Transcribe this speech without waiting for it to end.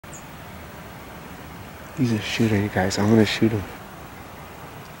He's a shooter, you guys. I'm gonna shoot him.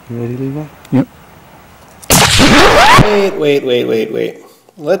 You ready, Levi? Yep. Wait.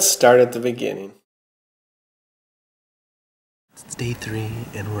 Let's start at the beginning. It's day 3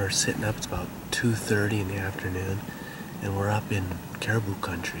 and we're sitting up. It's about 2:30 in the afternoon and we're up in caribou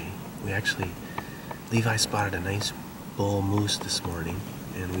country. Levi spotted a nice bull moose this morning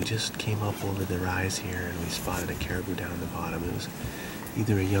and we just came up over the rise here and we spotted a caribou down at the bottom. It was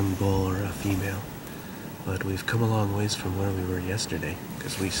either a young bull or a female. But we've come a long ways from where we were yesterday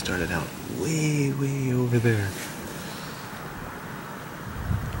because we started out way over there.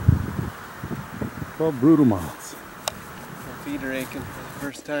 Well, brutal miles. My feet are aching for the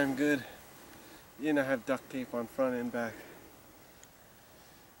first time good. You know, I have duct tape on front and back.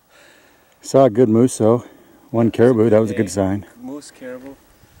 Saw a good moose though. One caribou, that was a good sign. Moose, caribou,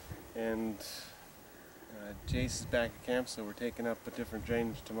 and Jace is back at camp, so we're taking up a different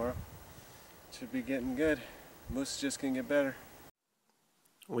drainage tomorrow. Should be getting good. Moose is just gonna get better.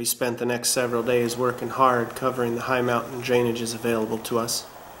 We spent the next several days working hard covering the high mountain drainages available to us.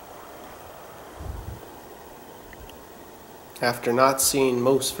 After not seeing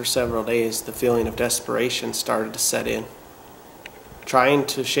moose for several days, the feeling of desperation started to set in. Trying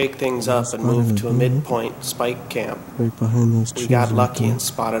to shake things up and move to a midpoint spike camp, Right behind those trees. we got lucky and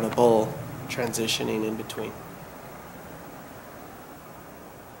spotted a bull transitioning in between.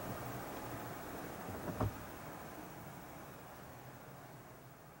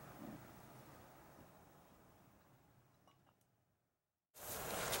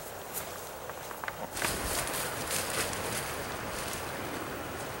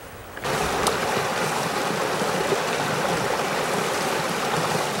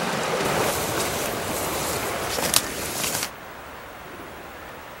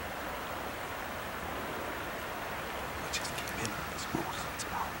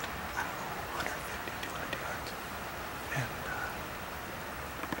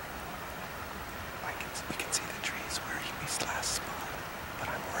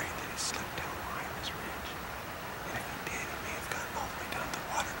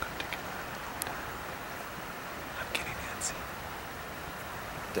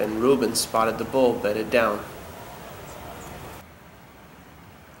 Then Reuben spotted the bull bedded down.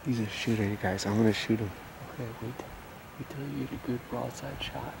 He's a shooter, you guys. I'm gonna shoot him. Okay, wait till you get a good broadside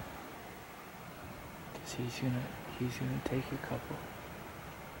shot. Cause he's gonna take a couple.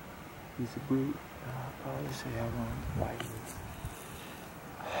 He's a brute. I'll probably say I won't bite you.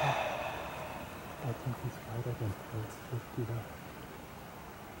 I think he's right up in close 50 though.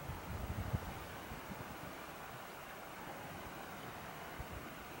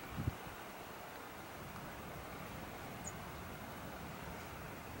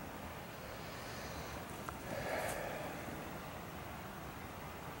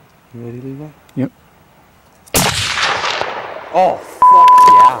 You ready, Levi? Yep. Oh, fuck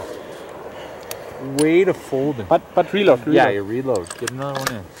yeah. Way to fold him. But reload. Yeah, you reload. Get another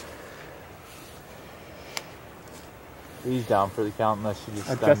one in. He's down for the count unless you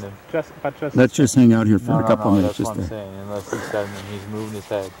just stun him. Let's just hang out here for a couple minutes. That's Just what I'm saying. Unless he's stunning him, he's moving his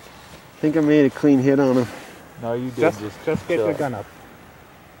head. I think I made a clean hit on him. No, you did. Just get the gun up.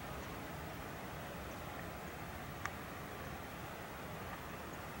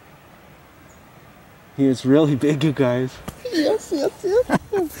 He is really big, you guys. Yes.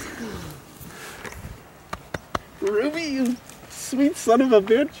 Ruby, you sweet son of a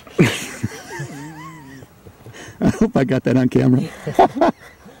bitch. I hope I got that on camera.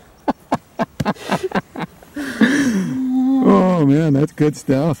 Oh man, that's good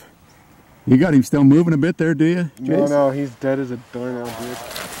stuff. You got him still moving a bit there, do you, Jace? No, he's dead as a doornail, dude.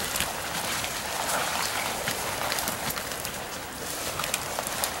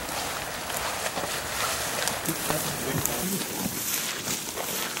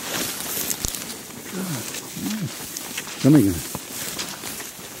 Come again.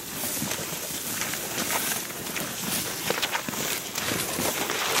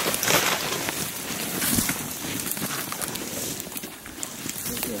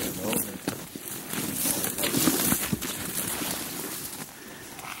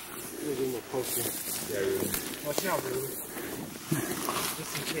 Watch out, Ruben.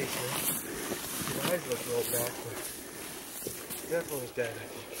 Just in case, man. Your eyes look rolled back, but definitely dead, I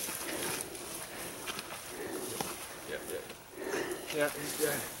think. Yeah, he's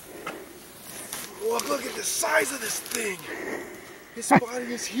dead. Look at the size of this thing. His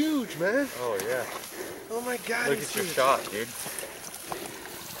body is huge, man. Oh, yeah. Oh my God, Look he's at your huge. shot, dude.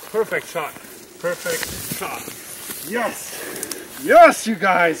 Perfect shot. Perfect shot. Yes! Yes, you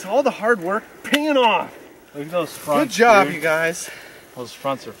guys! All the hard work paying off. Look at those fronts, Good job, dude. you guys. Those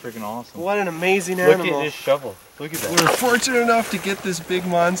fronts are freaking awesome. What an amazing Look animal. at this shovel. Look at that. We were fortunate enough to get this big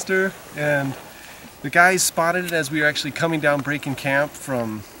monster, and the guys spotted it as we were actually coming down breaking camp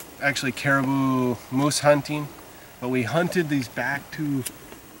from actually caribou moose hunting. But we hunted these back two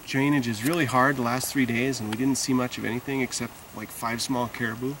drainages really hard the last 3 days, and we didn't see much of anything except like 5 small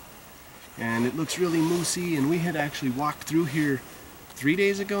caribou. And it looks really moosey, and we had actually walked through here 3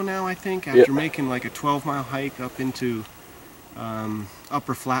 days ago now, I think, after making like a 12-mile hike up into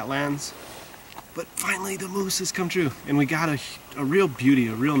upper flatlands. But finally the moose has come true, and we got a real beauty,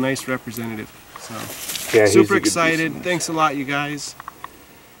 a real nice representative. So Yeah, super excited. Thanks a lot, you guys.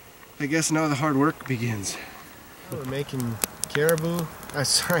 I guess now the hard work begins. We're making caribou,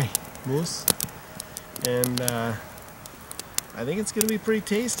 moose, and I think it's gonna be pretty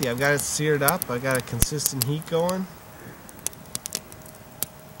tasty. I've got it seared up. I got a consistent heat going.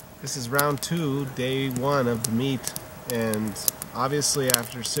 This is round 2, day 1 of the meat, and obviously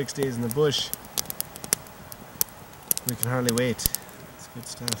after 6 days in the bush, we can hardly wait. It's good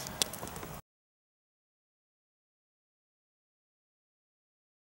stuff.